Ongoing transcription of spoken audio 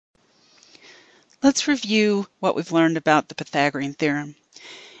Let's review what we've learned about the Pythagorean theorem.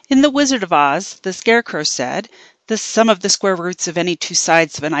 In The Wizard of Oz, the Scarecrow said, the sum of the square roots of any two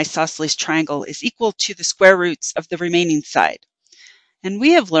sides of an isosceles triangle is equal to the square roots of the remaining side. And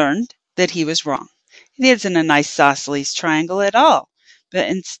we have learned that he was wrong. It isn't an isosceles triangle at all, but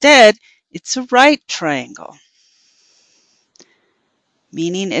instead it's a right triangle,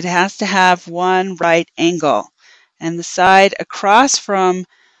 meaning it has to have one right angle. And the side across from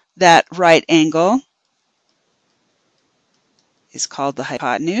that right angle is called the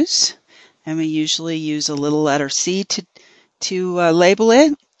hypotenuse, and we usually use a little letter C to label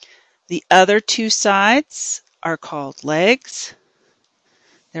it. The other two sides are called legs.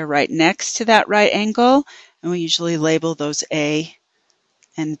 They're right next to that right angle, and we usually label those A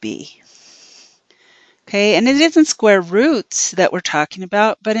and B. Okay, and it isn't square roots that we're talking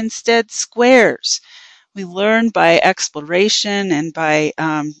about, but instead squares. We learn by exploration and by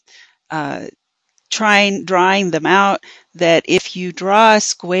drawing them out that if you draw a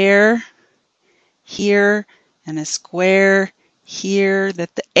square here and a square here,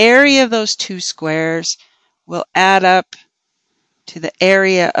 that the area of those two squares will add up to the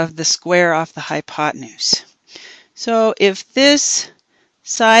area of the square off the hypotenuse. So if this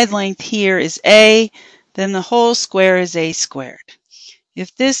side length here is A, then the whole square is A squared.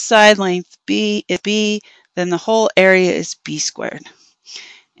 If this side length B is B, then the whole area is B squared.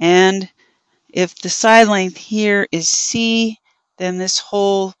 And if the side length here is C, then this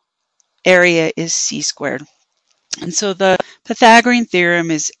whole area is C squared. And so the Pythagorean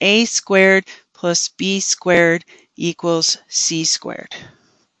theorem is A squared plus B squared equals C squared.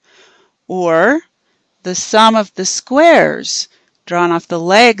 Or the sum of the squares drawn off the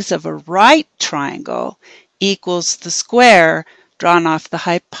legs of a right triangle equals the square drawn off the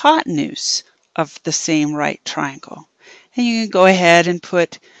hypotenuse of the same right triangle. And you can go ahead and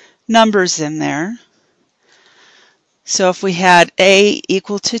put numbers in there. So if we had A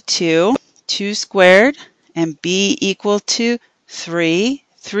equal to 2, 2 squared, and B equal to 3,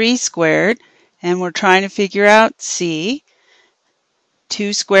 3 squared, and we're trying to figure out C,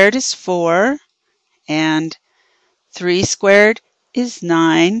 2 squared is 4, and 3 squared is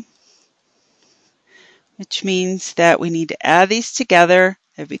 9, which means that we need to add these together.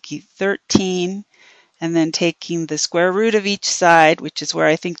 That would be 13, and then taking the square root of each side, which is where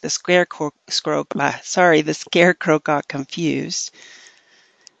I think the scarecrow got confused.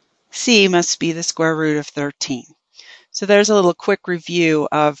 C must be the square root of 13. So there's a little quick review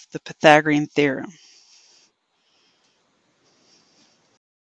of the Pythagorean theorem.